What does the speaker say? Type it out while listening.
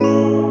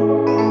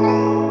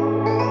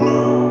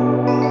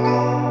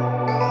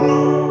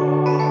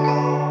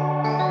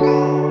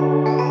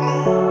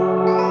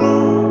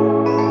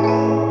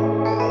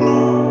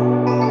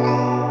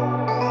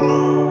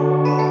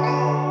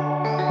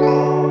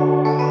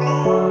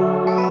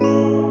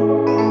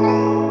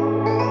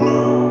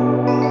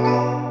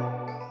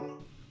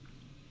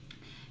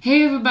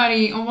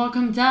everybody, and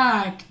welcome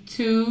back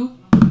to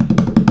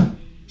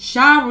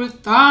Shower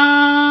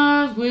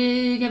Thoughts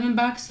with Kevin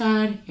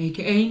Backside,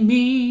 aka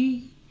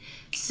me.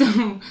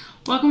 So,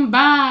 welcome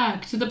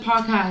back to the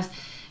podcast.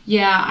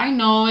 Yeah, I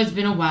know it's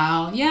been a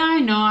while. Yeah,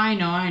 I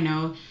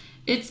know.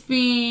 It's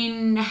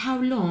been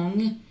how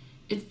long?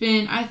 It's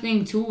been, I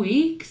think, 2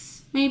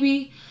 weeks,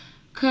 maybe.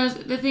 Because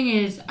the thing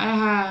is, I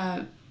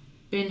have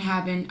been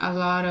having a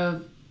lot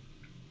of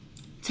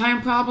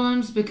time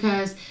problems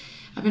because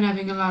I've been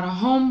having a lot of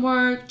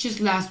homework.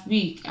 Just last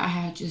week, I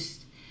had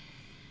just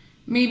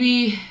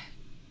maybe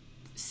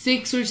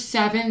 6 or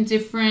 7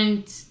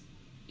 different,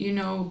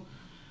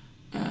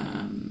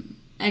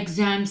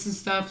 exams and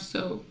stuff.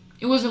 So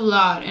it was a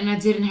lot, and I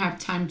didn't have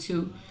time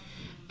to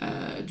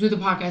do the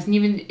podcast. And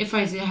even if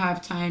I did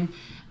have time,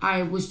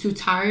 I was too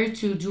tired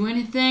to do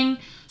anything.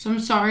 So I'm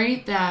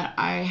sorry that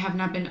I have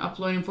not been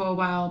uploading for a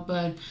while,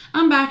 but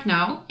I'm back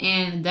now,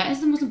 and that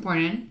is the most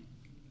important.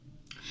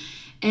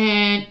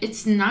 And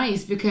it's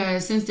nice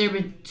because since there have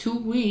been 2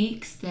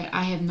 weeks that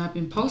I have not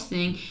been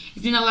posting,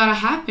 it's been a lot of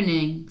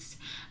happenings,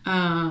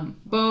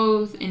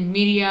 both in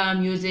media,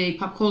 music,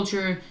 pop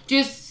culture,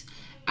 just,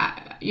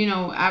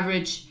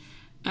 average,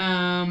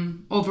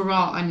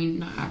 overall. I mean,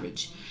 not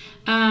average.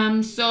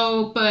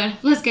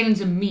 But let's get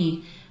into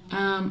me.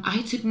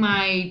 I took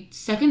my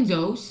second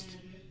dose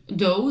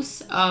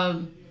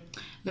of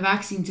the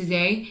vaccine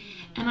today,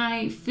 and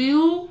I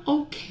feel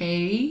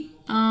okay.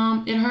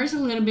 It hurts a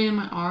little bit in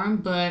my arm,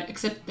 but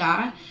except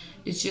that,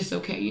 it's just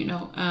okay,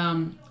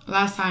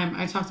 Last time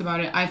I talked about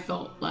it, I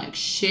felt like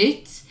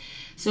shit.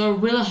 So I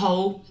really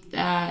hope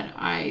that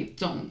I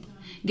don't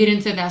get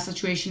into that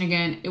situation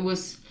again. It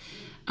was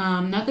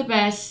not the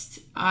best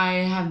I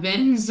have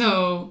been,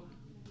 so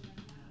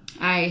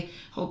I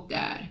hope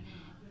that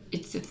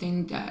it's a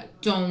thing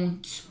that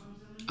don't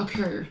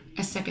occur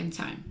a second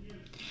time.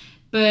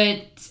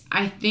 But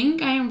I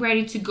think I am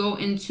ready to go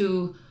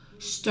into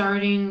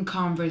starting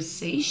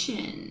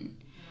conversation.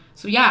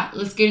 So yeah,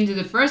 let's get into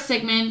the first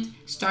segment,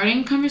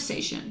 starting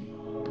conversation.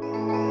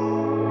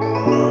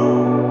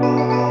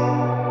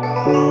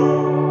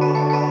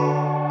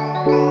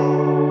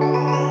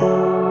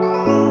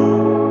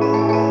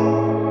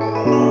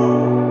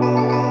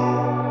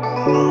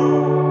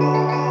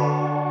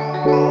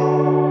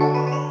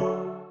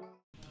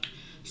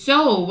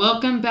 So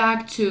welcome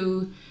back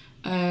to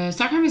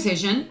Start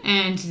Conversation,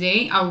 and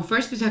today I will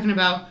first be talking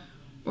about,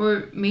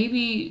 or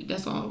maybe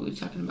that's all we'll be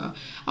talking about.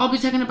 I'll be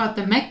talking about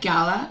the Met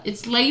Gala.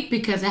 It's late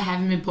because I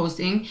haven't been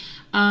posting.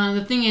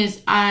 The thing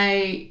is,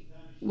 I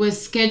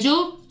was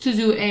scheduled to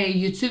do a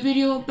YouTube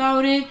video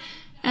about it,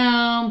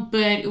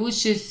 but it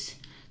was just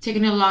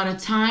taking a lot of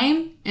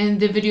time, and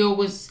the video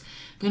was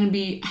going to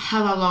be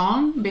hella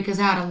long because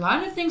I had a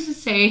lot of things to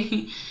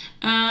say.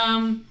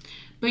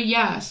 But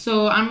yeah,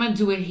 so I'm going to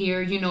do it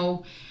here.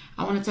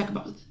 I want to talk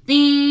about the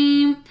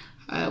theme,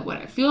 what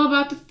I feel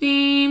about the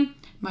theme,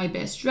 my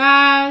best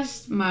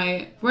dress,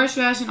 my worst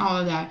dress, and all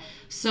of that.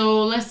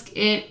 So let's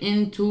get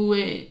into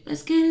it.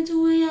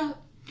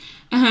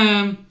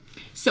 Yeah.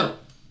 So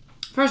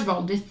first of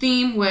all, the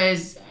theme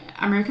was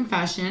American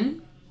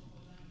fashion,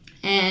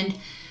 and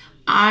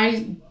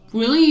I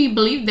really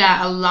believe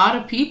that a lot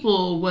of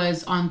people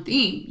was on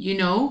theme.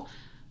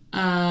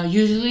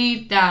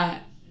 Usually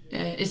that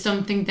is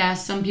something that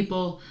some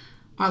people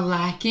are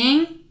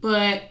lacking,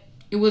 but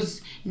it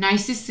was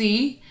nice to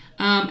see.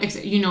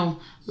 Except,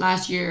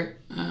 last year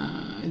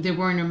they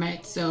weren't a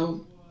Met,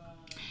 so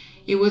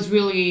it was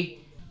really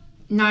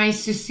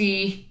nice to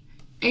see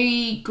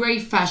a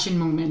great fashion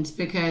moment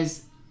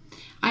because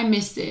I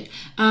missed it.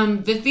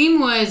 The theme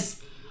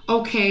was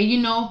okay.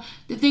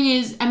 The thing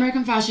is,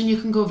 American fashion, you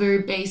can go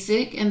very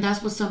basic, and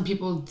that's what some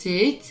people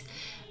did.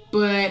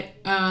 But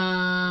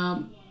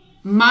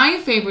my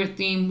favorite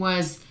theme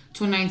was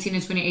 2019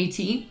 and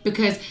 2018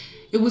 because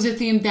it was a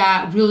theme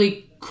that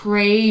really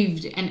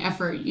craved an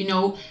effort.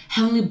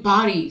 Heavenly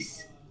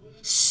bodies,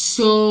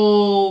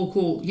 so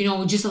cool.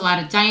 Just a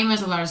lot of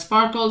diamonds, a lot of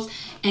sparkles,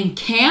 and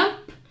camp.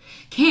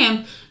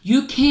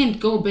 You can't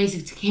go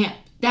basic to camp.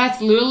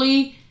 That's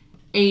literally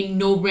a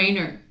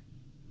no-brainer.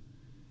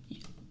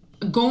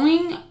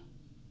 Going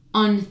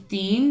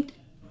unthemed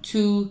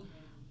to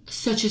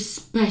such a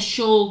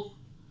special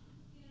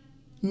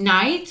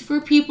night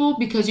for people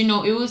because it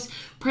was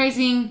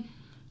praising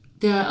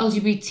the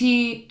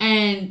LGBT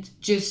and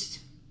just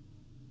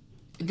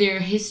their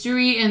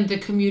history and the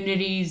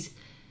communities,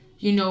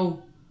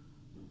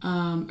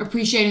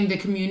 appreciating the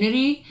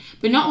community.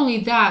 But not only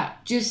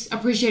that, just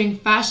appreciating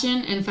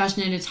fashion and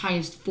fashion in its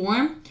highest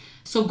form.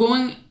 So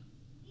going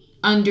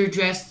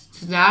underdressed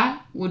to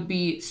that would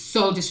be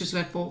so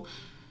disrespectful.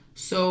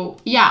 So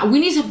yeah, we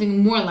need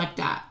something more like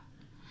that.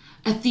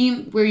 A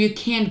theme where you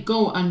can't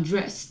go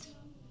undressed.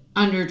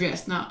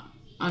 Underdressed, not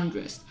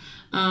undressed.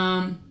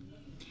 I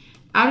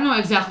don't know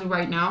exactly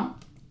right now.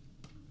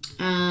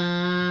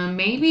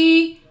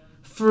 Maybe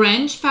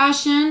French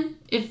fashion,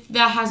 if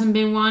that hasn't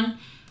been one.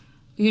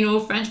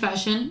 French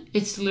fashion.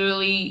 It's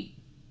literally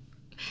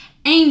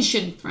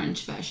ancient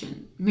French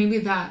fashion. Maybe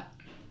that.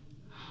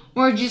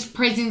 or just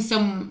praising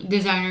some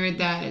designer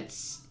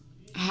that's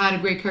had a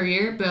great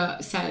career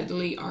but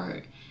sadly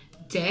are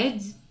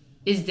dead,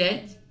 is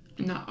dead,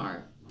 not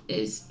are,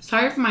 is.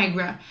 Sorry for my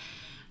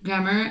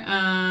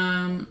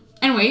grammar.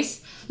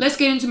 Anyways, let's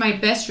get into my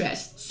best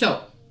dress.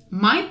 So,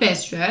 my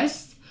best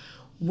dress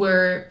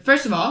were,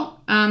 first of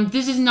all,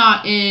 this is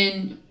not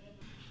in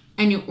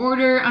any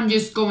order. I'm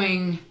just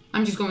going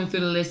through the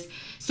list.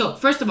 So,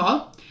 first of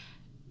all,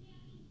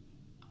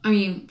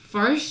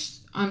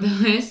 first on the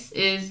list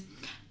is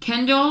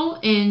Kendall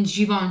in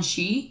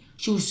Givenchy.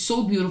 She was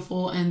so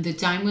beautiful, and the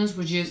diamonds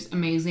were just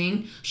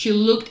amazing. She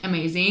looked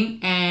amazing,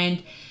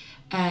 and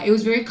it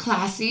was very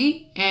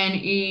classy, and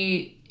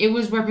it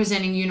was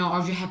representing,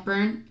 Audrey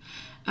Hepburn.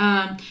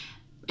 And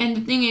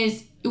the thing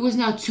is, it was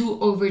not too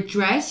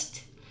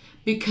overdressed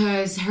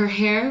because her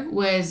hair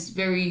was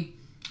very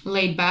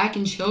laid back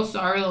and chill, so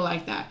I really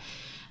like that.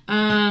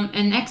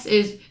 And next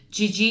is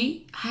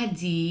Gigi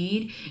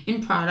Hadid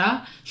in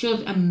Prada. She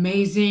looked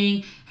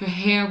amazing. Her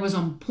hair was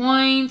on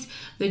point.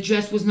 The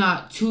dress was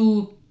not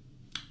too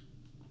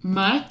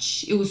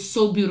much. It was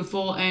so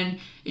beautiful, and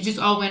it just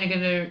all went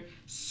together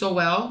so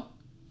well.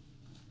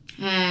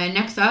 And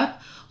next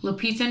up,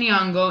 Lupita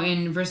Nyong'o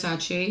in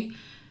Versace.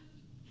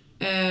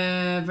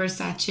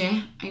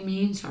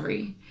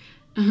 Sorry.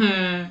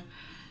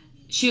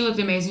 She looked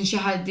amazing. She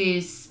had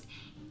this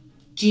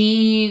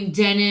jean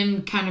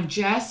denim kind of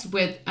dress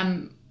with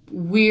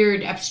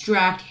weird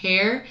abstract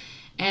hair,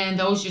 and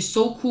that was just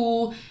so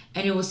cool,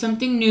 and it was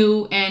something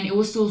new, and it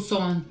was still so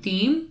on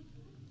theme.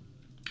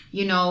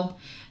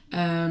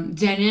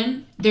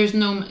 Denim, there's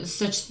no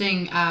such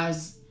thing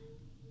as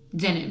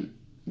denim.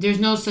 There's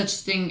no such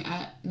thing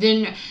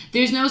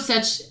there's no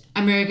such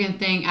American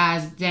thing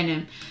as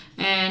denim.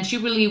 And she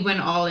really went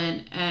all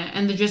in,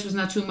 and the dress was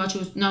not too much, it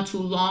was not too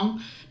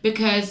long,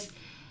 because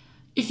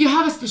if you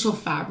have a special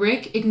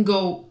fabric, it can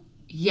go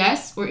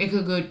yes, or it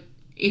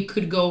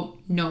could go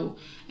no,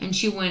 and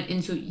she went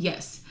into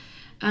yes.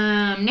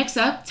 Next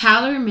up,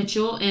 Tyler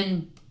Mitchell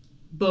in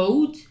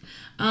Bode.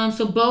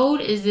 So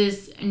Bode is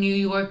this New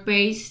York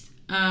based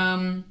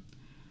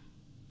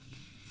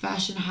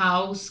fashion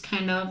house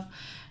kind of,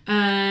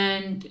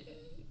 and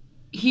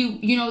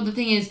the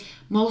thing is,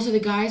 most of the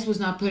guys was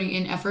not putting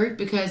in effort,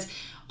 because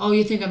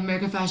you think of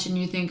American fashion,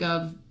 you think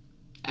of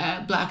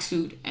a black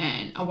suit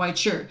and a white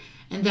shirt,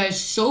 and that is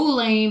so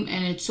lame,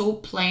 and it's so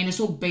plain, it's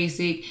so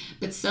basic.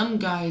 But some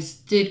guys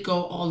did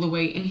go all the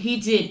way, and he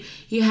did.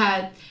 He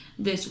had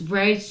this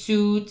red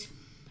suit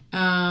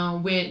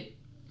with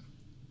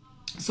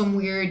some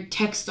weird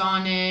text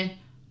on it.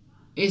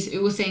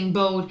 It was saying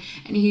Bode,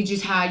 and he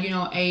just had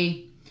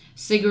a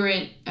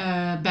cigarette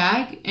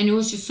bag, and it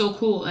was just so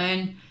cool,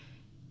 and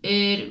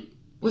it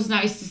was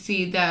nice to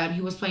see that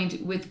he was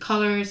playing with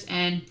colors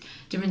and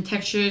different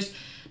textures.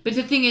 But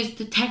the thing is,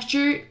 the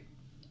texture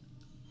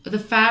of the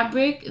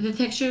fabric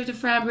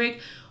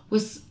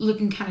was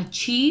looking kind of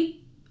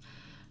cheap,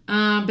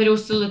 but it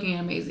was still looking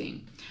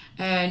amazing.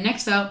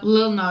 Next up,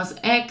 Lil Nas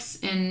X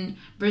in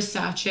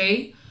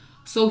Versace.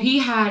 So he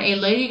had a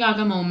Lady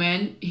Gaga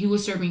moment. He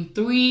was serving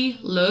 3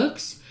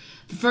 looks.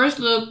 The first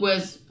look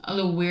was a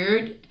little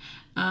weird.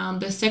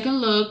 The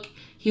second look,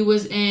 he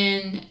was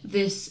in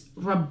this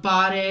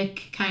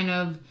robotic kind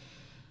of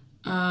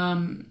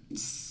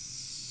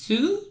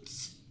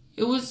suit.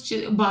 It was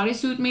just a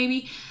bodysuit,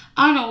 maybe.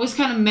 I don't know. It was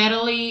kind of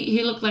metally.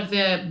 He looked like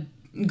the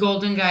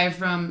golden guy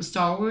from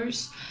Star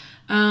Wars.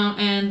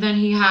 And then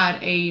he had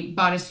a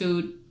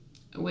bodysuit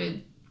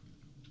with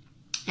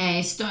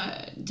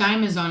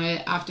diamonds on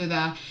it after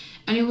that.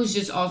 And it was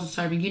just also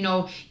serving.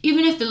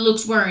 Even if the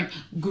looks weren't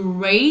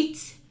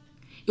great,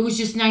 it was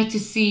just nice to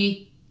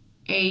see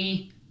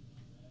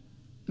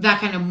that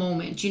kind of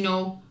moment,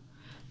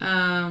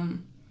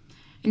 and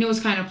it was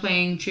kind of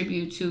playing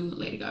tribute to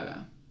Lady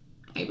Gaga,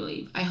 I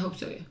believe. I hope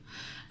so, yeah.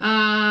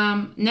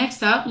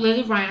 Next up,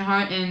 Lily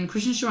Reinhart and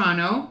Christian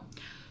Serrano.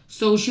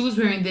 So she was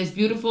wearing this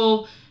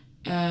beautiful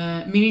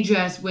mini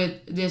dress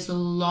with this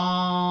long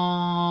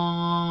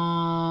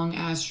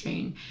ass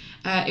train.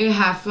 It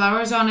had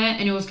flowers on it,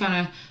 and it was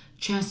kind of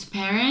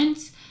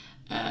transparent.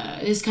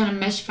 This kind of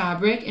mesh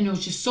fabric, and it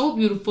was just so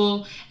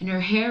beautiful, and her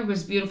hair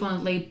was beautiful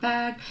and laid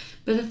back.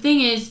 But the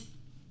thing is,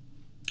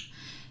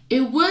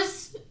 it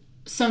was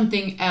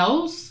something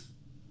else,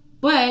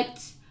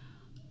 but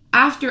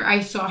after I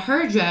saw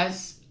her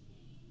dress,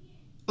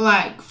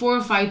 like 4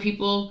 or 5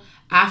 people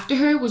after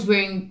her was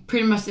wearing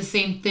pretty much the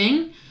same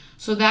thing,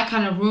 so that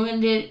kind of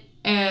ruined it.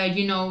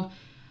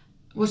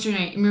 What's her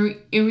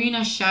name?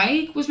 Irina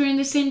Shayk was wearing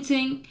the same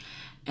thing,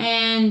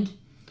 and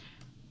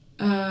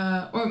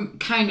or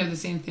kind of the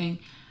same thing.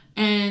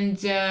 And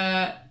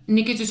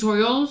Nikki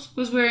Tutorials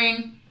was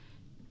wearing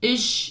the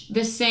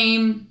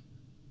same,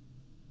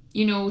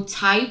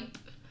 type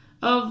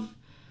of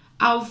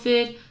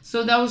outfit.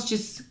 So that was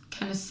just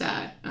kind of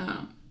sad.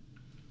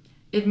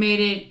 It made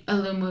it a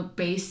little more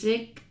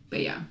basic, but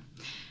yeah.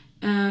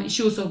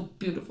 She was so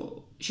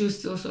beautiful. She was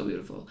still so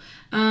beautiful.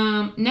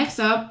 Next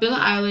up, Billie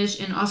Eilish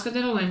and Oscar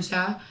de la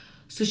Renta.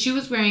 So she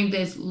was wearing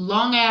this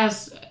long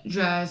ass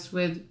dress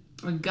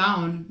or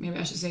gown, maybe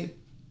I should say,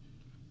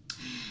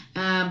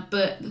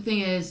 But the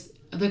thing is,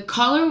 the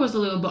color was a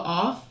little bit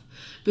off,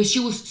 but she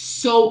was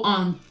so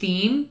on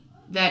theme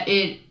that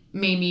it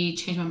made me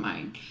change my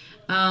mind.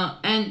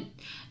 And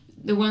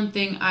the one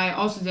thing I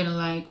also didn't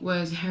like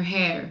was her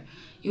hair.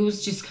 It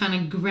was just kind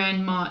of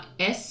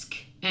grandma-esque,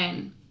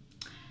 and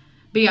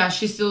but yeah,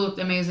 she still looked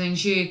amazing.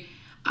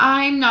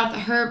 I'm not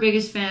her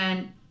biggest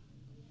fan,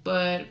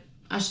 but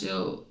I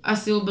still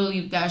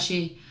believe that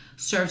she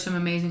served some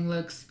amazing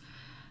looks.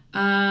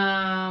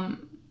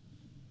 Um,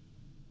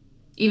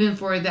 Even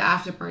for the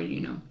after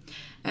party.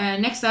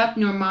 Next up,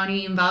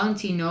 Normani and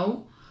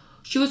Valentino.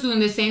 She was doing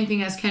the same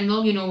thing as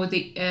Kendall, with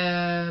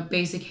the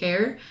basic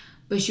hair,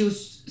 but she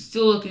was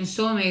still looking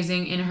so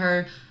amazing in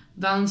her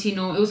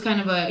Valentino. It was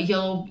kind of a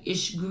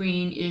yellowish,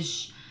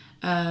 greenish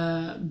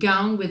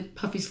gown with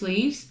puffy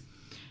sleeves,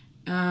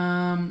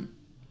 and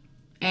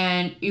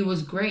it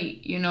was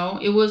great.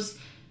 It was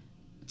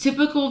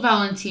typical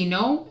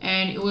Valentino,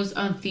 and it was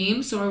on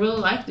theme, so I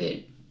really liked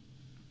it.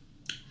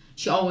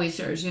 She always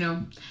serves.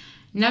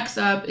 Next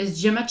up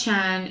is Gemma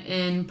Chan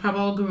in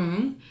Prabal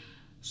Gurung.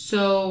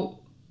 So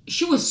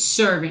she was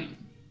serving,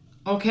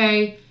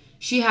 okay?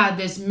 She had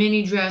this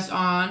mini dress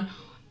on,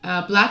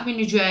 a black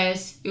mini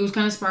dress. It was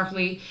kind of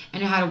sparkly,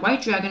 and it had a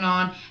white dragon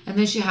on, and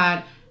then she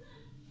had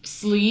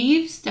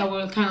sleeves that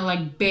were kind of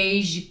like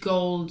beige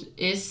gold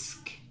ish.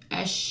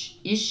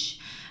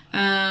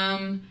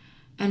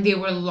 And they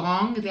were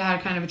long. They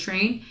had kind of a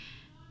train,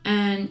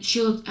 and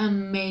she looked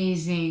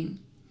amazing.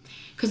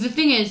 Because the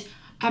thing is,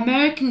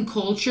 American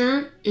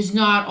culture is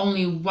not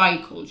only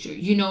white culture.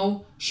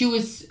 She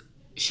was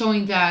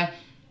showing that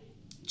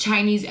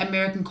Chinese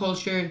American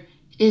culture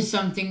is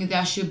something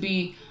that should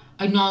be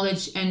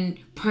acknowledged and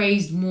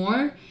praised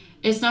more.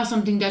 It's not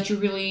something that you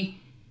really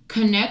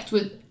connect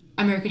with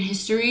American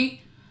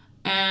history,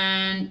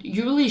 and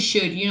you really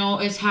should.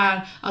 It's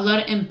had a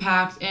lot of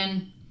impact,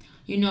 and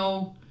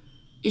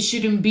it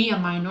shouldn't be a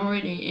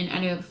minority in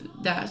any of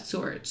that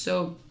sort.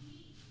 So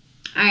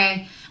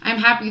I'm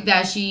happy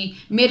that she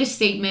made a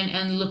statement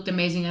and looked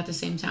amazing at the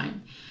same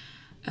time.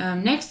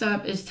 Next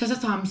up is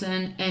Tessa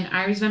Thompson and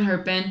Iris Van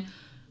Herpen.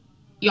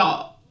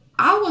 Y'all,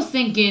 I was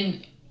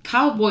thinking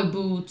cowboy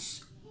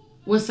boots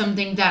was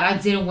something that I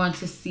didn't want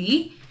to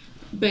see,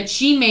 but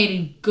she made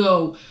it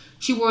go.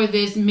 She wore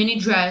this mini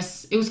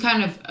dress. It was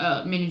kind of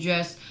a mini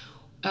dress,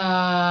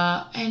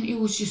 and it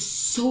was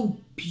just so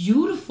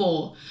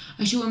beautiful.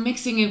 And she was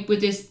mixing it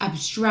with this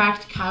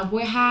abstract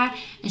cowboy hat,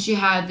 and she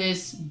had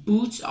this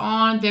boots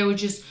on. They were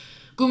just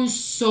going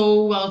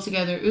so well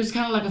together. It was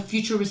kind of like a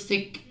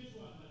futuristic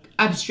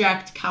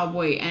abstract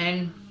cowboy,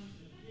 and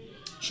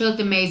she looked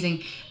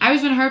amazing.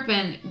 Iris Van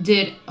Herpen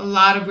did a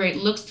lot of great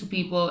looks to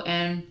people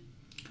and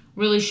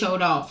really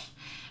showed off.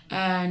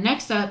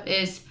 Next up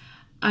is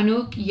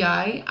Anouk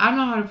Yai. I don't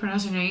know how to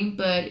pronounce her name,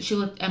 but she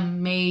looked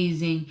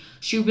amazing.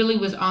 She really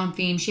was on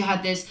theme. She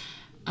had this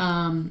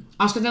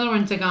Oscar de la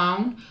Renta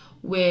gown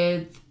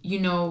with,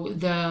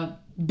 the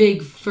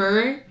big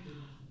fur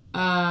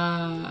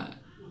down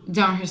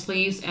her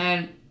sleeves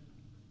and,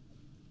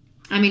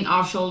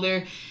 off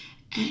shoulder.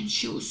 And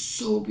she was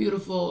so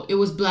beautiful. It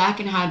was black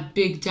and had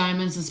big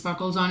diamonds and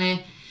sparkles on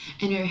it.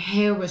 And her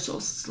hair was so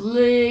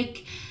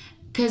slick.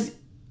 Because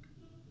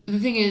the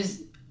thing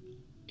is,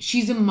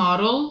 she's a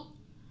model.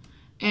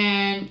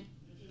 And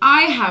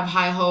I have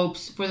high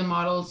hopes for the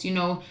models,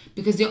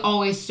 because they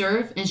always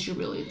serve. And she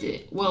really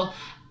did. Well,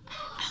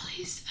 at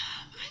least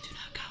I do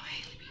not call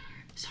Hailey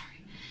Bieber.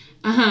 Sorry.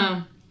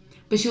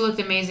 But she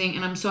looked amazing.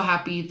 And I'm so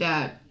happy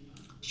that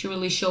she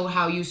really showed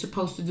how you're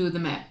supposed to do the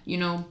Met,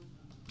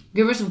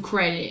 Give her some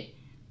credit.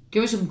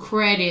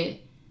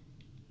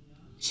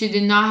 She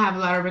did not have a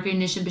lot of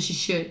recognition, but she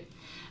should.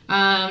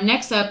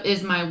 Next up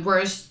is my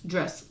worst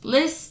dress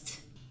list.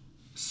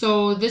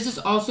 So this is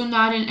also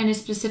not in any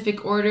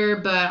specific order,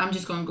 but I'm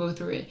just going to go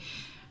through it.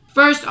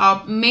 First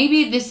off,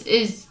 maybe this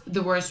is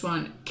the worst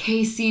one.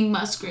 Casey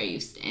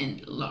Musgraves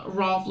and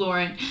Ralph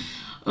Lauren.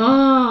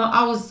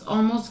 I was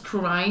almost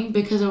crying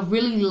because I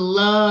really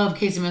love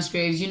Casey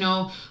Musgraves.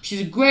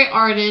 She's a great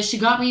artist. She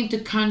got me into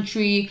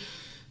country.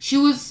 She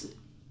has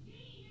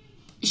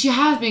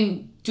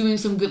been doing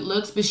some good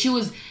looks, but she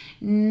was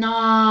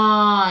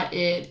not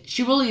it.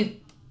 She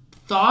really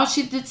thought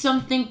she did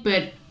something,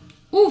 but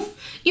oof.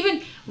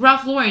 Even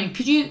Ralph Lauren,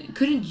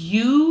 couldn't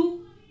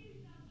you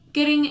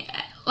getting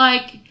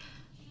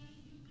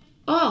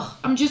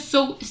I'm just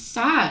so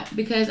sad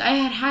because I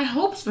had high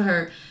hopes for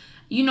her.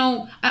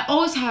 I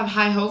always have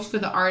high hopes for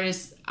the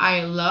artists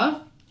I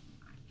love,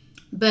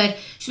 but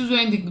she was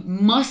wearing the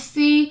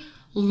musty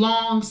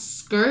long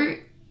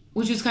skirt,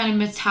 which was kind of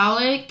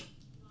metallic,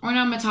 or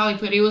not metallic,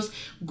 but it was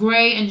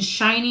gray and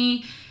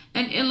shiny,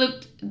 and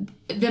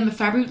the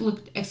fabric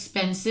looked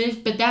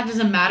expensive, but that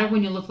doesn't matter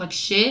when you look like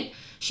shit.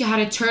 She had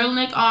a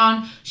turtleneck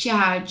on, she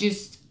had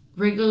just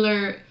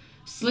regular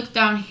slicked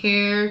down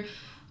hair.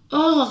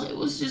 It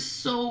was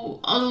just so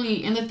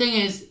ugly, and the thing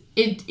is,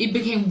 it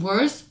became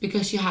worse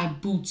because she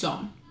had boots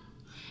on.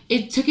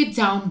 It took it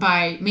down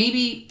by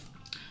maybe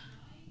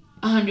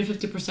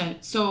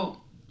 150%,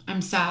 so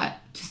I'm sad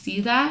to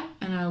see that,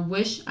 and I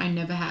wish I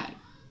never had.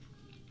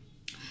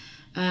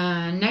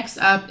 Next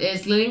up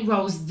is Lily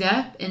Rose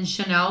Depp and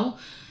Chanel.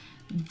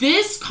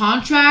 This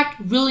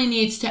contract really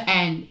needs to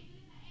end.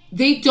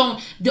 They don't.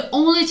 The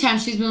only time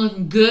she's been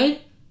looking good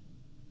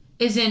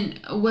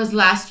was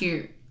last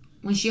year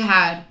when she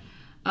had,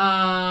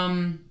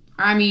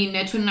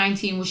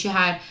 2019 when she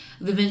had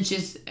the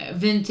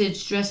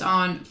vintage dress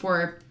on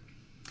for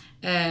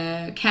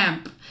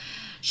camp.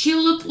 She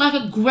looked like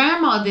a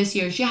grandma this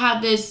year. She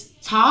had this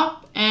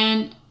top,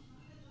 and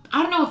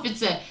I don't know if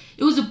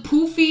it was a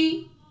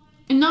poofy,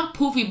 not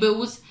poofy, but it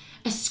was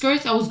a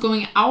skirt that was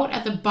going out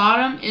at the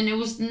bottom, and it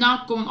was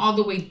not going all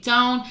the way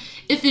down.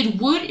 If it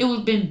would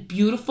have been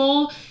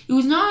beautiful. It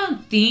was not on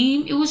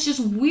theme. It was just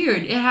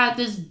weird. It had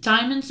this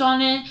diamonds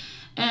on it,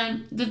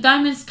 and the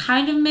diamonds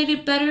kind of made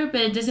it better,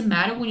 but it doesn't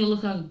matter when you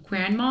look like a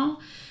grandma.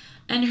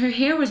 And her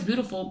hair was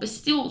beautiful, but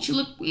still, she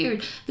looked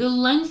weird. The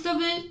length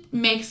of it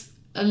makes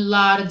a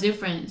lot of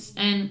difference.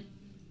 And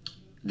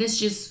this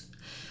just,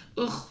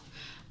 ugh.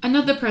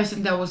 Another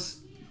person that was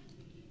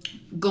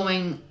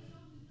going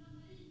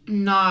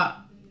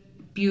not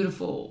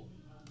beautiful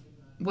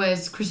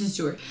was Kristen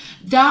Stewart.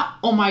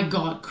 Oh my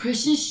god,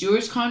 Kristen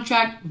Stewart's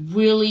contract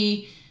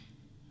really,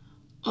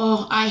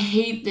 I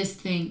hate this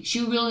thing.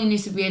 She really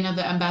needs to be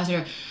another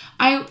ambassador.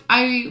 I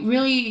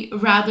really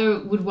rather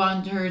would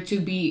want her to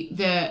be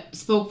the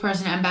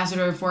spokesperson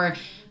ambassador for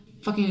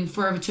fucking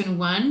Forever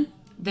 21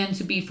 than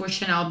to be for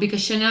Chanel,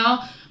 because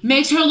Chanel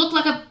makes her look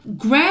like a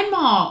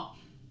grandma.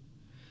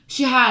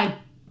 She had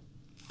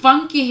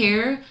funky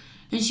hair,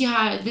 and she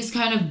had this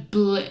kind of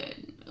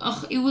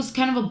it was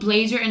kind of a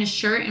blazer and a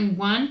shirt in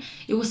one.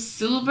 It was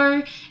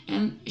silver,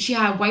 and she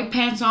had white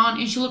pants on,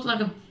 and she looked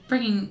like a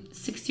freaking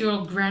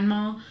 60-year-old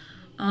grandma.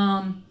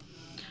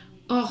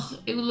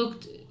 It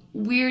looked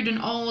weird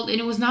and old,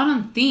 and it was not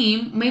on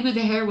theme. Maybe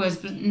the hair was,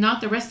 but not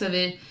the rest of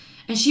it.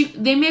 And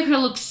they make her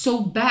look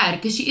so bad,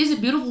 because she is a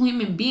beautiful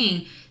human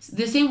being.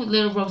 The same with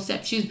Little Rose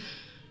Depp.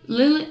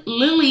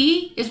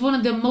 Lily is one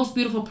of the most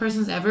beautiful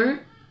persons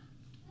ever.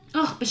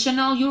 But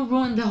Chanel, you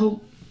ruined the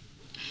whole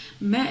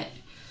Met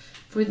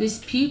for these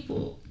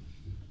people.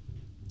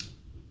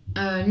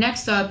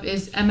 Next up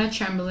is Emma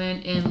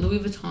Chamberlain in Louis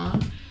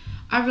Vuitton.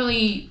 I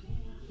really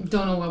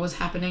don't know what was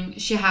happening.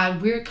 She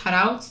had weird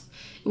cutouts.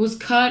 It was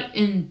cut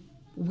in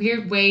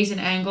weird ways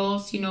and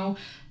angles.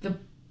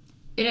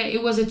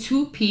 It was a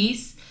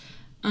two-piece.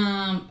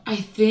 I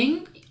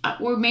think,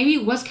 or maybe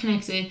it was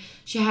connected.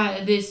 She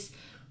had this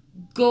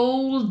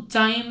gold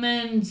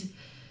diamond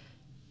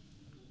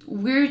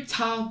weird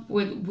top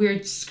with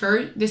weird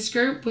skirt. The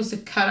skirt was a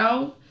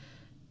cutout,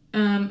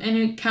 and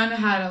it kind of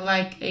had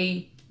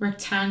a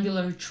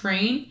rectangular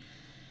train.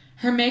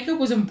 Her makeup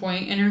was on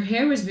point, and her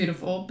hair was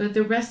beautiful, but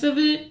the rest of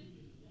it,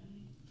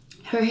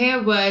 her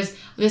hair was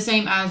the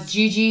same as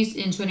Gigi's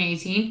in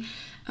 2018.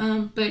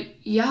 But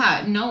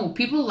yeah, no,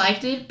 people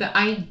liked it, but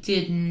I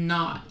did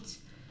not.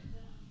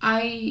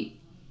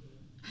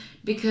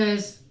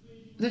 Because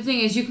the thing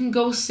is, you can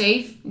go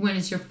safe when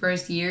it's your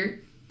first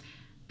year.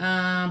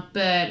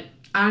 But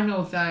I don't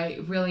know if I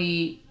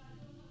really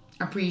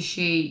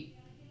appreciate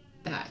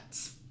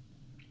that.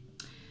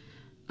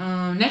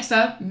 Next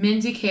up,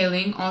 Mindy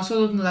Kaling, also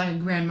looking like a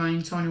grandma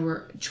in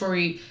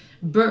Tory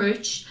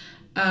Burch.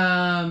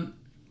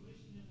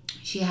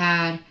 She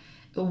had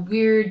a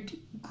weird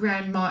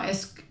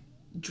grandma-esque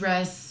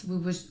dress,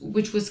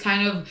 which was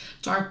kind of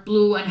dark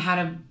blue and had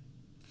a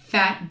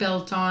fat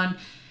belt on,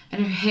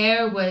 and her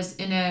hair was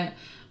in a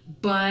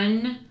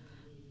bun.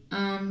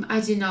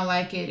 I did not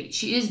like it.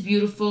 She is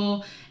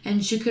beautiful,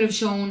 and she could have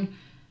shown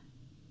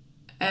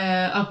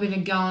up in a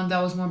gown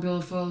that was more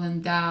beautiful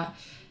than that.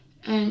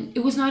 And it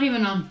was not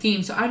even on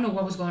theme, so I don't know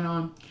what was going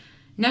on.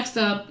 Next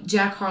up,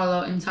 Jack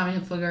Harlow and Tommy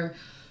Hilfiger.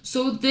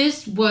 So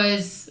this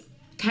was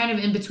kind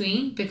of in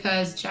between,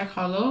 because Jack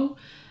Harlow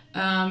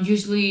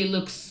usually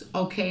looks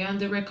okay on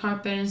the red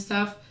carpet and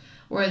stuff,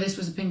 or this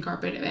was a pink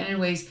carpet. But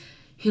anyways,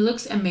 he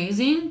looks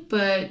amazing,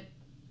 but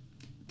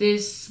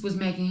this was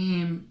making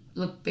him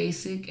look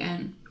basic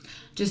and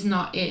just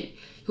not it.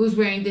 He was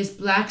wearing this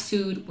black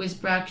suit with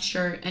black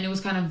shirt, and it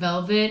was kind of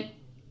velvet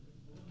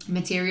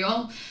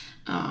material.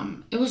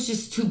 It was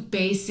just too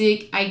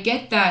basic. I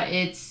get that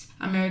it's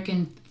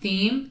American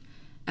theme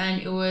and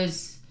it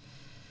was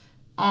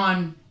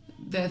on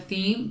the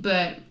theme,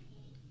 but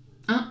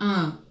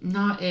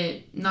not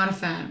it. Not a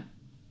fan.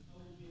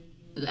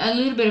 A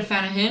little bit of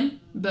fan of him,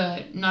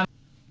 but not.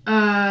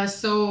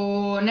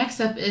 So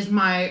next up is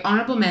my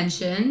honorable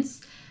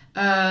mentions.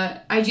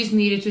 I just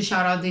needed to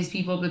shout out these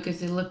people because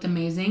they looked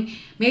amazing.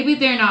 Maybe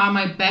they're not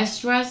my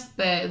best dressed,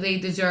 but they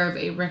deserve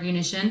a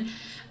recognition.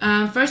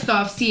 First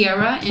off,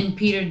 Sierra and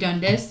Peter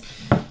Dundas.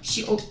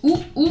 So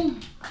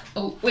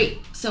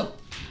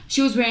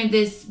she was wearing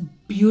this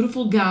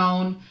beautiful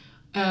gown,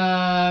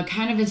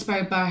 kind of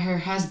inspired by her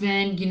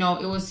husband. It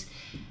was,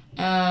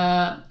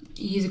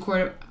 he's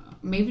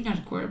maybe not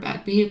a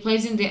quarterback, but he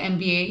plays in the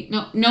NBA.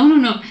 No,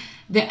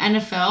 the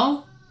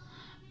NFL.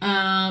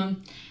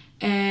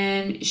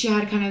 And she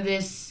had kind of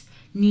this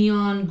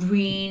neon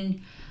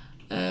green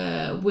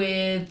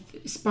with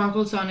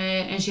sparkles on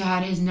it, and she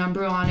had his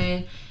number on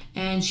it.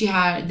 and she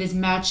had this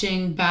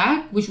matching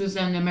bag, which was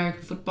an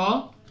American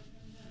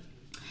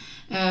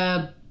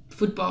uh,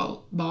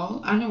 football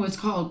ball. I don't know what it's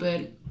called,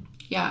 but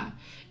yeah.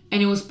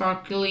 And it was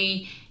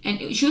sparkly,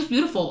 and she was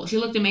beautiful. She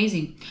looked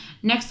amazing.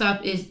 Next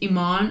up is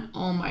Iman.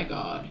 Oh my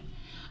god,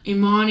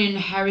 Iman and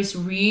Harris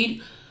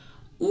Reed.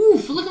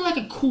 Oof, looking like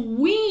a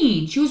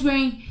queen. She was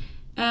wearing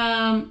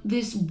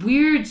this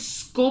weird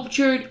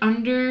sculptured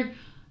under.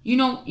 In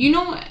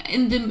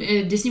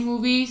the Disney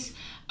movies,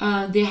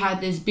 they had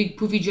this big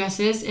poofy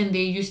dresses, and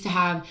they used to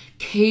have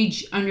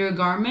cage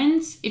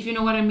undergarments, if you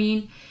know what I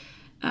mean.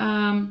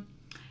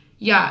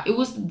 Yeah, it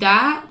was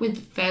that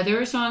with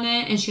feathers on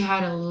it, and she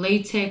had a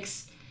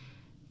latex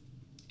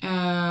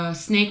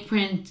snake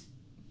print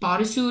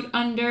bodysuit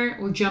under,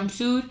 or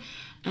jumpsuit,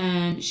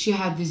 and she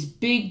had this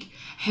big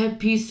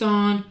headpiece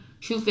on.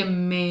 She looked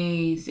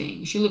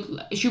amazing. She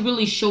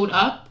really showed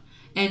up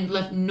and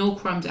left no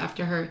crumbs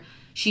after her.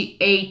 She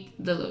ate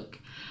the look.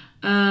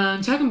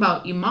 Talking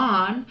about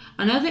Iman,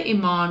 another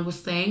Iman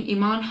was saying,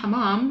 Iman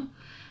Hammam,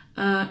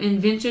 in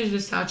vintage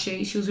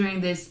Versace. She was wearing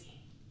this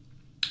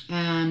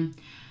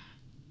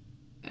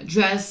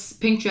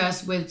pink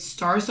dress with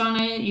stars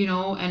on it,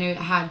 and it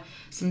had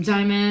some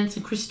diamonds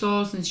and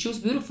crystals, and she was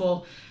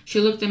beautiful. She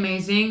looked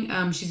amazing.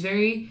 She's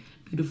very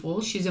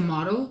beautiful. She's a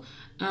model.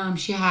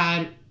 She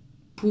had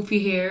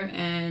poofy hair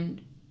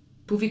and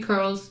poofy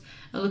curls.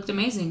 It looked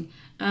amazing.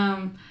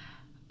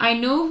 I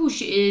know who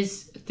she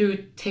is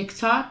through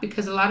TikTok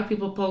because a lot of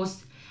people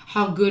post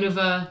how good of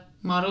a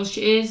model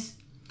she is.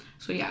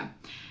 So yeah.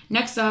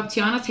 Next up,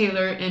 Tiana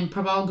Taylor and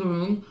Prabal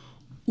Gurung.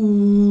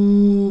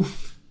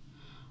 Oof.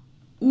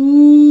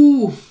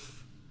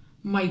 Oof.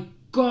 My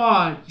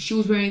god. She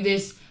was wearing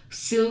this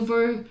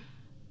silver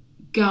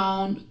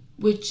gown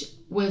which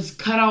was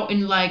cut out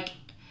in it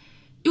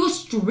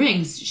was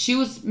strings. She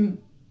was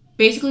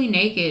basically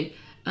naked.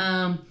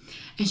 And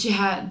she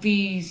had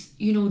these,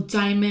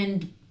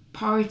 diamond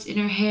parts in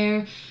her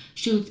hair.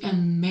 She looked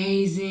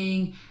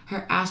amazing.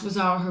 Her ass was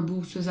out, her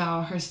boobs was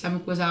out, her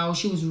stomach was out.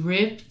 She was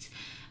ripped.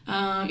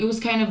 It was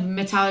kind of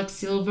metallic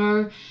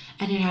silver,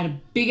 and it had a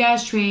big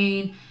ass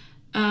train.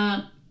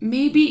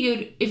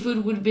 Maybe if it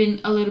would have been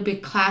a little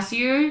bit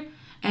classier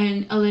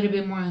and a little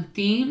bit more on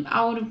theme,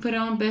 I would have put it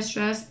on best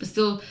dress, but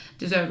still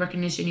deserve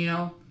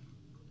recognition,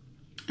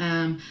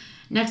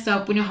 Next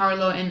up, Winnie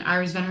Harlow and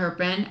Iris Van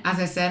Herpen. As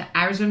I said,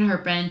 Iris Van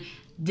Herpen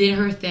did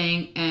her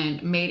thing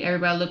and made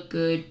everybody look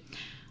good.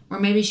 Or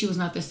maybe she was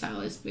not the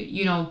stylist, but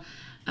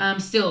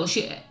still,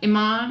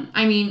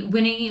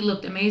 Winnie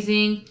looked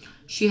amazing.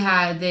 She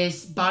had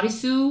this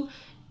bodysuit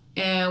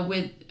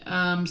with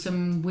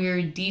some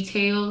weird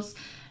details,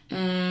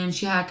 and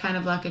she had kind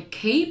of like a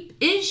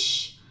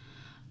cape-ish,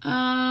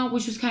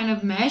 which was kind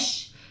of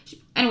mesh.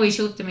 Anyway,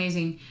 she looked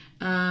amazing.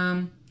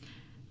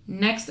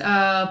 Next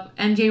up,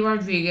 MJ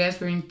Rodriguez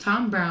wearing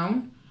Tom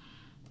Brown.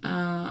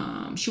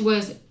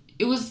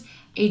 It was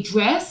a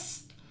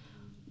dress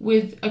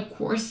with a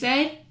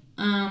corset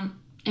and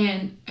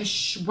a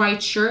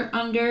white shirt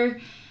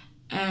under,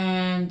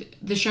 and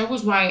the shirt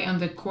was white and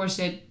the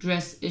corset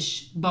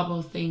dress-ish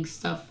bubble thing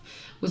stuff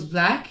was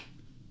black.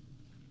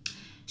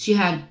 She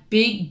had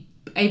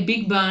a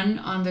big bun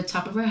on the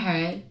top of her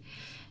head,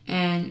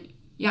 and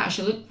yeah,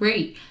 she looked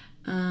great.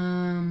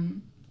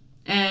 And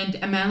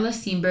Amanda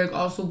Steenberg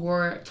also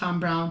wore Tom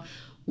Brown.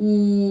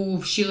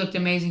 Ooh, she looked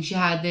amazing. She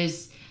had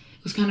this,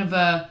 it was kind of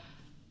a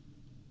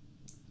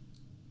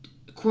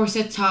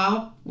corset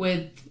top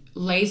with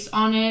lace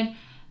on it,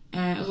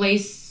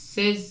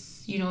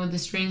 laces, the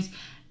strings,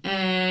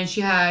 and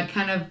she had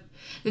kind of,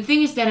 the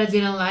thing is that I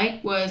didn't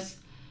like was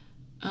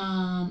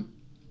on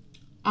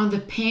the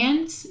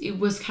pants it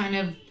was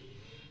kind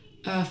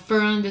of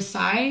fur on the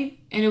side,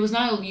 and it was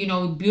not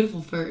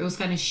beautiful fur. It was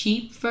kind of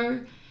sheep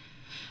fur,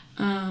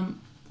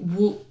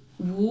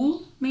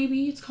 wool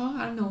maybe it's called,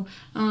 I don't know,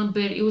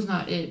 but it was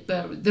not it.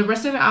 But the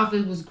rest of her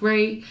outfit was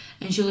great,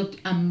 and she looked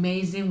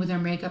amazing with her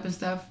makeup and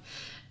stuff.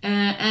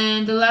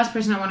 And the last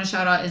person I want to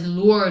shout out is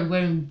Lorde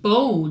wearing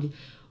Bold.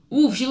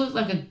 Ooh, she looked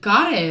like a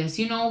goddess.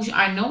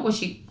 I know what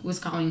she was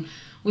calling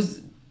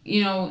was,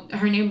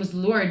 her name was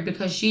Lorde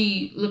because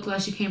she looked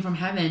like she came from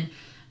heaven.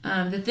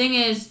 The thing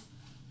is,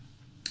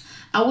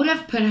 I would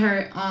have put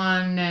her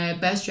on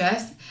best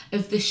dress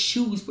if the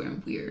shoes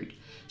weren't weird.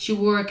 She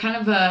wore kind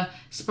of a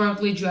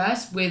sparkly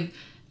dress with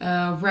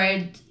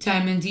red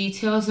diamond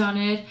details on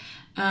it,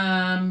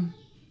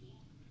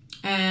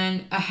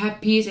 and a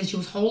headpiece, and she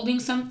was holding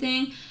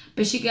something,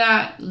 but she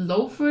got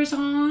loafers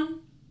on,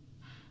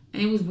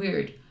 and it was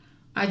weird.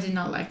 I did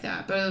not like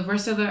that, but the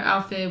rest of her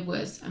outfit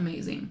was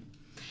amazing.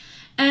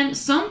 And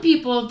some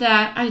people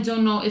that I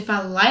don't know if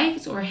I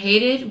liked or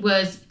hated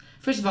was,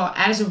 first of all,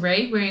 Addison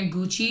Rae wearing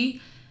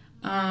Gucci.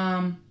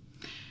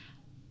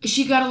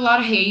 She got a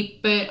lot of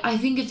hate, but I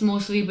think it's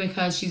mostly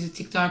because she's a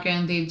TikToker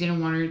and they didn't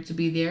want her to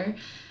be there.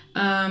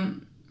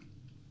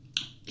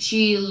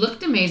 She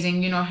looked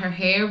amazing. Her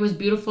hair was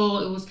beautiful.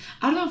 It was,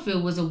 I don't know if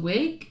it was a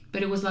wig,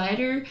 but it was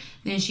lighter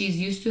than she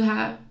used to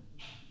have.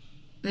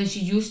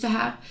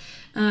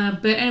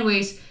 But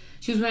anyways,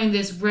 she was wearing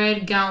this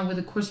red gown with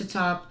a corset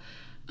top.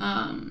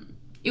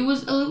 It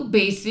was a little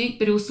basic,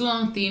 but it was still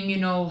on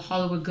theme,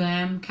 Hollywood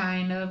glam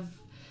kind of.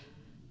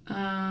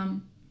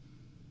 Um,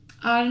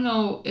 I don't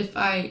know if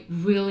I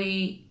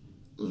really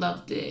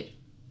loved it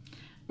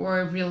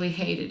or really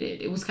hated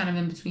it. It was kind of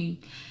in between.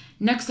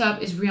 Next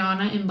up is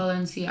Rihanna in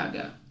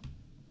Balenciaga.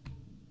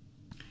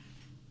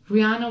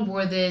 Rihanna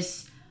wore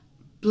this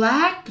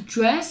black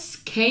dress,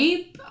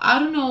 cape, I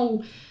don't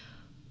know,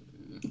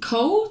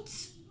 coat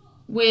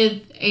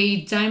with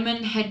a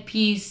diamond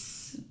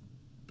headpiece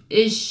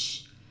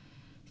ish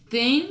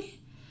thing.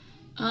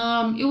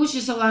 It was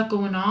just a lot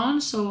going on,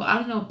 so I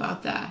don't know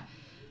about that.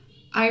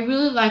 I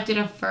really liked it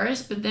at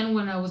first, but then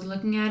when I was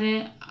looking at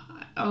it,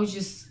 I was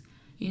just,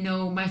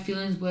 my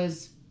feelings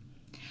was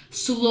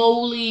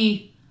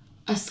slowly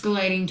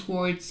escalating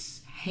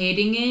towards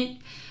hating it.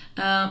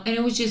 And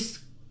it was just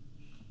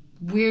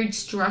weird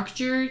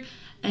structured,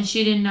 and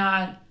she did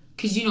not,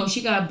 because,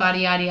 she got a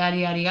body, yaddy,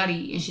 yaddy, yaddy,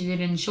 yaddy, and she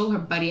didn't show her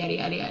body, yaddy,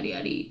 yaddy, yaddy,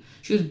 yaddy.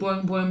 She was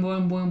boring, boring,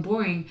 boring, boring,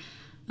 boring.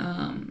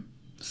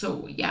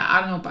 So, yeah, I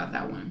don't know about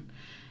that one.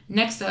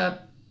 Next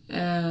up,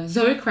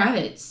 Zoe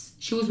Kravitz.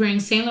 She was wearing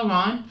Saint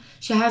Laurent.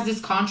 She has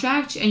this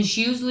contract, and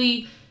she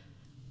usually,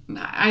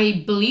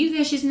 I believe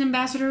that she's an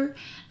ambassador,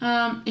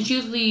 and she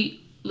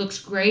usually looks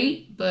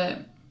great, but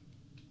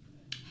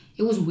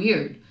it was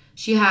weird.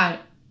 She had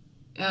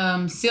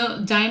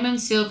diamond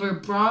silver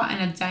bra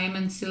and a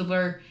diamond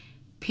silver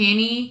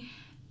panty,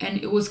 and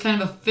it was kind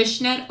of a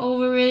fishnet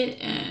over it,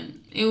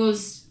 and it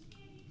was,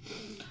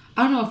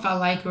 I don't know if I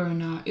like her or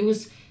not. It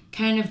was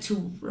kind of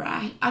too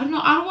I don't know,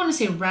 I don't want to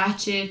say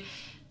ratchet,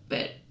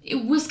 but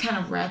it was kind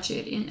of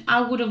ratchet, and I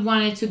would have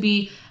wanted to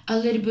be a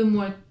little bit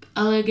more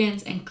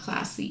elegant and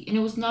classy, and it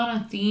was not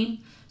on theme,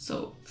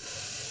 so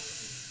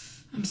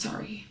I'm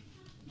sorry.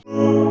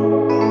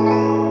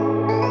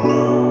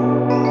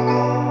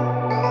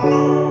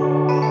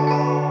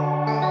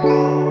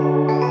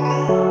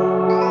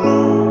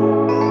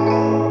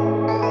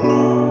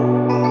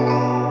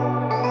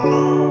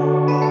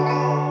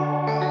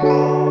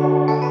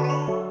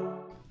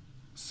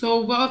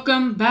 So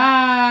welcome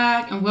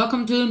back and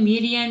welcome to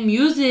Media and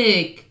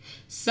Music.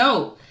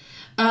 So,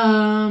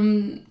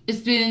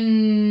 it's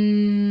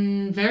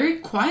been very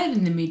quiet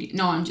in the media.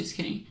 No, I'm just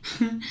kidding.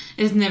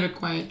 It's never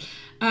quiet.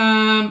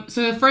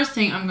 So the first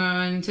thing I'm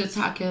going to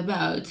talk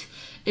about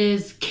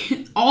is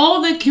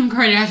all the Kim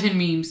Kardashian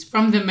memes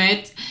from the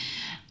Met.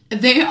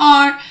 They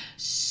are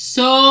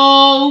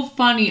so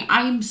funny.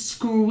 I'm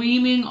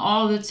screaming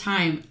all the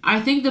time. I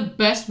think the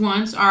best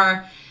ones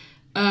are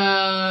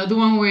the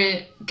one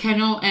where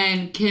Kendall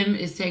and Kim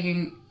is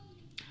taking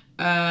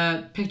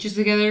pictures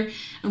together,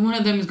 and one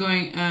of them is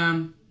going,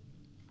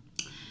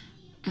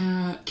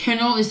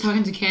 Kendall is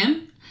talking to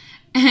Kim,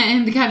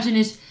 and the caption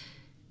is,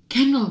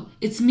 Kendall,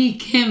 it's me,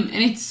 Kim,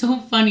 and it's so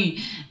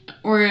funny.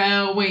 Or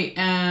the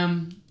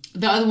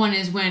other one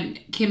is when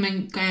Kim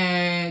and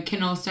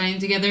Kendall are standing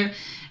together,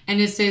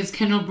 and it says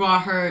Kendall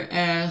brought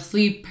her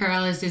sleep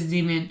paralysis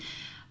demon.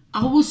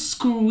 I was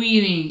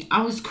screaming.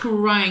 I was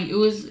crying. It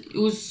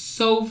was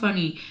so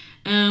funny.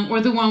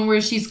 Or the one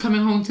where she's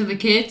coming home to the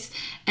kids,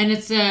 and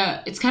it's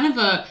kind of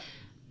a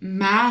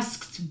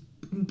masked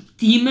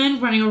demon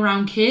running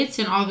around kids,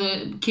 and all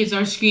the kids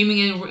are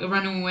screaming and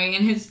running away,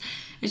 and it's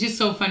just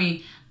so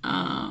funny.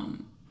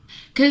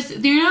 Because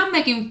they're not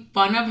making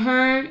fun of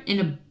her in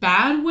a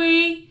bad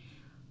way.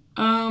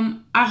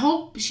 I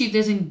hope she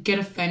doesn't get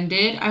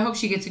offended. I hope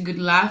she gets a good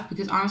laugh,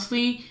 because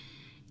honestly,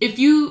 if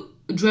you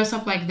dress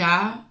up like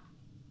that,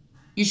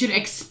 you should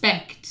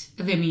expect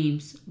the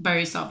memes by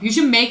yourself. You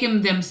should make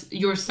them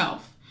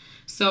yourself.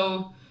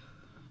 So,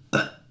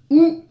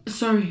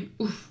 sorry.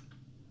 Oof.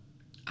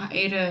 I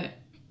ate a,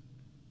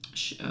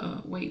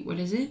 what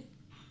is it?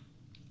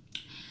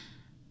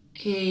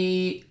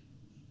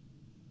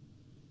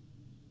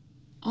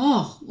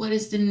 What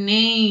is the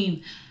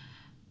name?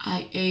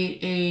 I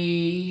ate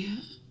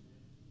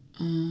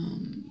a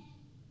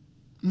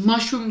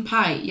mushroom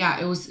pie.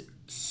 Yeah, it was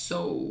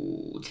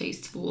so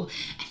tasteful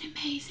and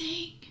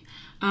amazing.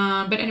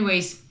 But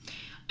anyways,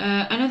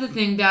 another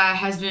thing that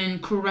has been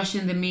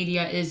crushing the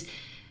media is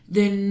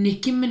the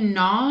Nicki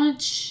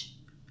Minaj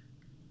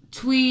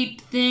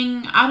tweet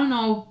thing. I don't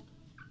know.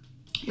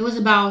 It was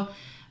about,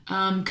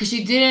 because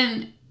she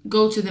didn't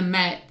go to the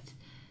Met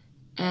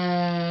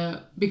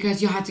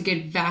because you had to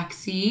get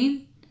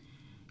vaccine.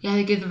 You had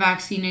to get the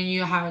vaccine and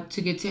you had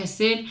to get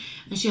tested.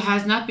 And she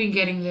has not been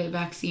getting the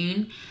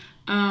vaccine.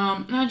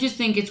 And I just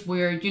think it's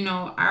weird.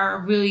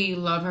 I really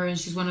love her and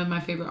she's one of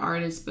my favorite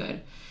artists,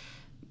 but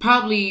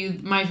probably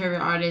my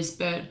favorite artist.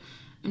 But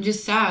I'm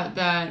just sad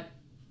that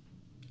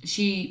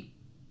she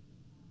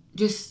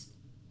just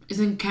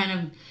isn't kind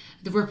of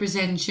the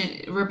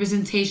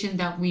representation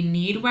that we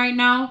need right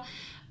now.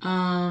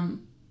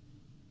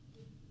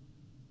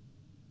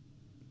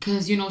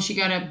 Because, she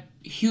got a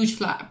huge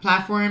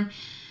platform.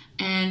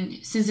 And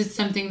since it's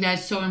something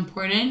that's so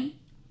important,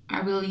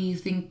 I really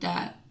think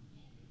that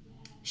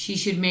she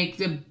should make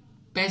the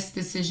best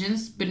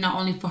decisions, but not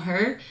only for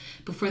her,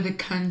 but for the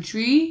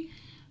country.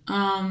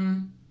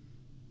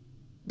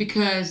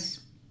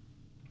 Because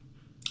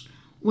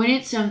when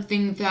it's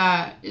something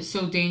that is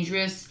so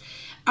dangerous,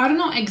 I don't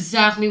know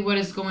exactly what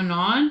is going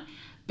on,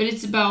 but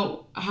it's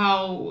about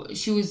how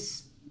she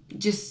was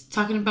just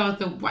talking about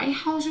the White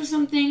House or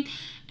something,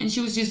 and she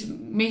was just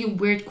making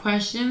weird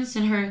questions,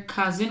 and her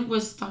cousin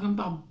was talking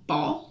about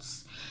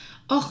balls.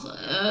 Ugh,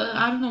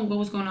 I don't know what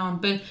was going on,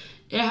 but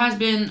it has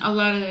been a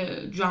lot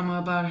of drama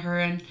about her,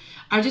 and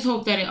I just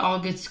hope that it all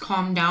gets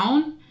calmed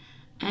down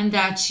and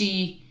that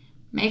she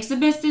makes the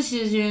best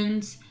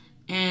decisions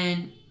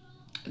and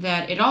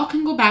that it all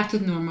can go back to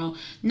normal.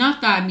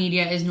 Not that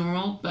media is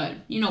normal, but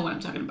you know what I'm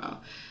talking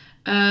about.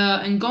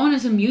 And going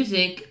into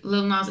music,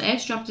 Lil Nas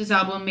X dropped his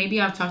album.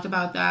 Maybe I've talked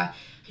about that.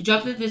 He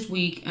dropped it this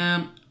week.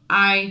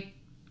 I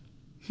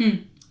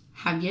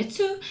have yet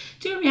to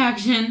do a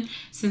reaction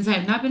since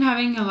I've not been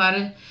having a lot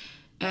of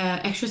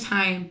extra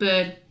time.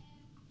 But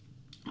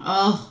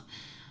oh,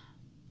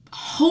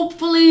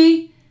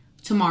 hopefully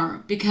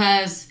tomorrow,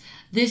 because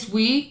this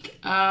week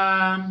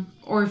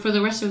or for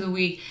the rest of the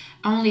week,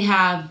 I only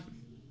have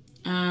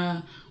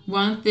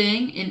one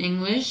thing in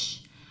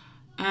English,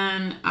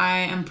 and I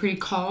am pretty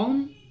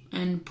calm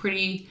and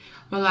pretty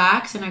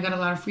relaxed, and I got a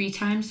lot of free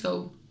time.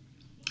 So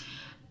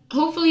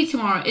hopefully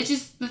tomorrow. It's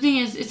just, the thing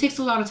is, it takes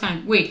a lot of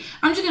time. Wait,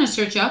 I'm just gonna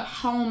search up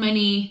how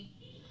many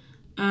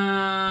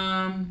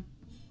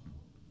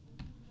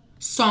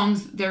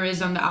songs there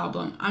is on the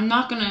album. I'm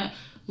not gonna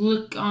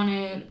look on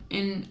it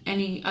in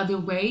any other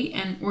way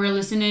and or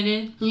listen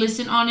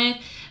on it.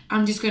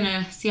 I'm just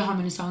gonna see how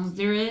many songs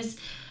there is.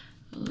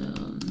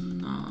 Lil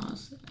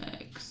Nas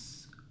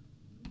X.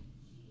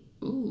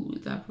 Ooh,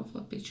 that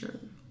profile picture.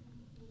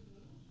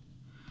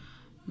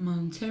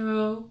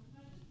 Montero.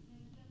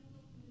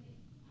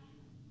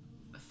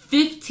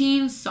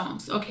 15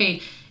 songs.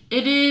 Okay,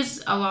 it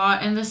is a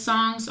lot, and the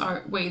songs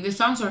are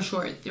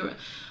short.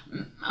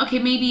 Okay,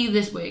 maybe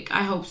this week.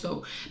 I hope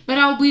so. But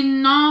I'll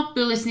not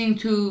be listening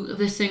to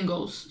the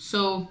singles.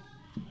 So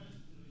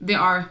there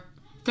are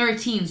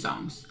 13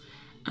 songs.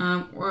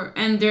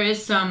 And there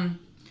is some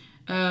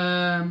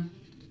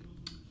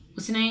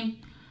what's the name?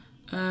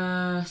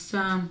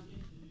 Some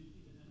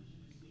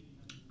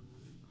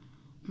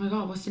oh my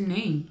god, what's the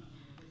name?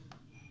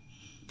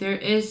 There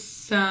is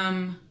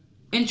some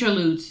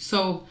interludes.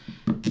 So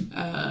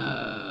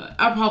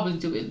I'll probably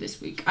do it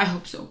this week. I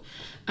hope so.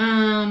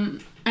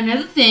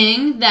 Another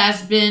thing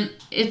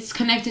it's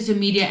connected to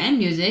media and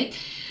music.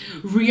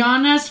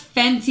 Rihanna's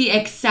Fenty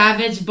X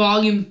Savage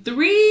Volume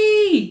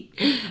 3.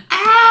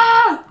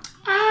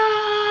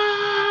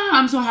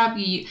 I'm so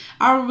happy.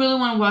 I really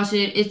want to watch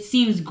it. It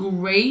seems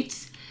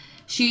great.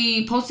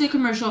 She posted a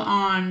commercial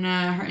on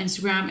her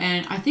Instagram,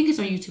 and I think it's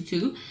on YouTube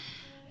too.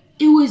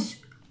 It was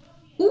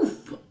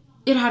oof.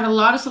 It had a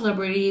lot of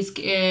celebrities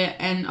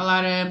and a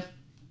lot of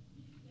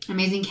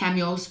amazing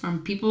cameos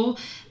from people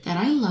that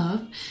I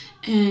love.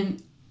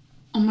 And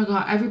oh my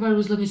god, everybody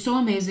was looking so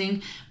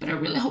amazing. But I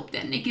really hope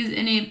that Nick is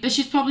in it. But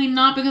she's probably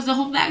not, because of the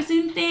whole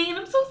vaccine thing. And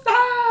I'm so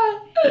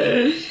sad.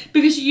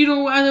 Because as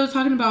I was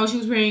talking about, she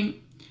was wearing...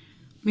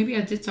 Maybe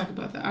I did talk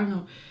about that. I don't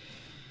know.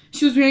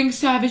 She was wearing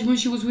Savage when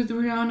she was with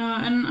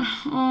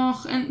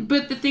Rihanna.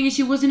 But the thing is,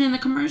 she wasn't in the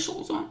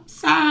commercial. So I'm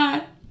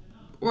sad.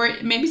 Or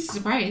maybe it's a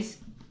surprise.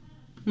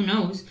 Who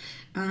knows?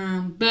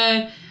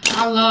 But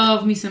I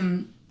love me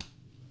some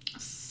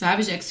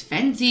Savage X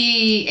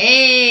Fenty.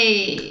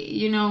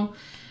 Hey!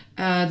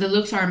 The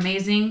looks are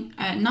amazing.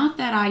 Not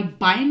that I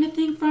buy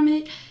anything from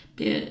it,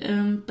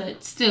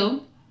 but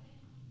still.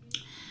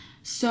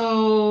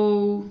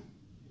 So,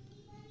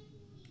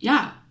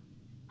 yeah.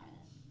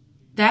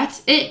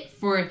 That's it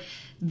for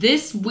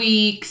this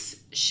week's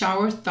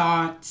Shower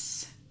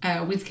Thoughts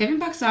with Kevin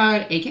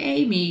Paxad,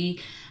 aka me.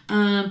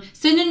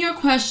 Send in your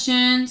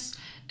questions.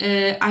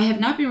 I have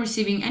not been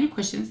receiving any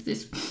questions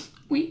this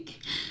week.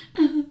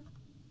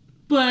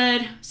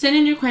 But send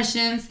in your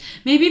questions.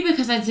 Maybe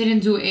because I didn't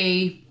do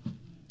a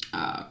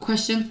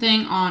question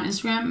thing on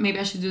Instagram. Maybe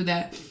I should do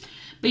that.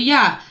 But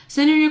yeah,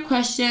 send in your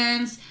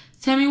questions.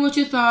 Tell me what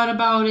you thought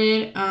about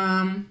it.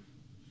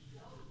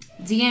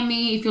 DM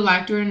me if you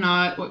liked it or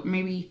not. Or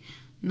maybe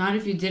not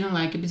if you didn't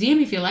like it. But DM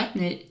me if you liked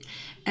it.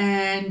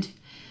 And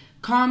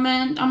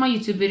comment on my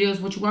YouTube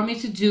videos what you want me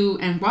to do.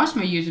 And watch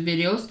my YouTube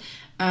videos.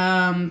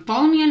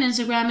 Follow me on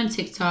Instagram and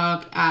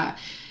TikTok at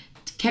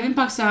Kevin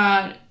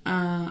Paxad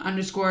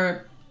Kevin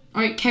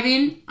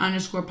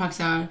 _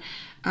 Paxad.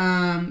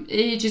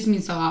 It just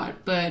means a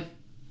lot. But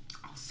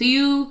I'll see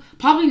you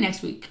probably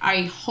next week.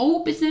 I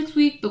hope it's next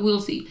week, but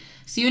we'll see.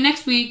 See you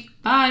next week.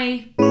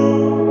 Bye.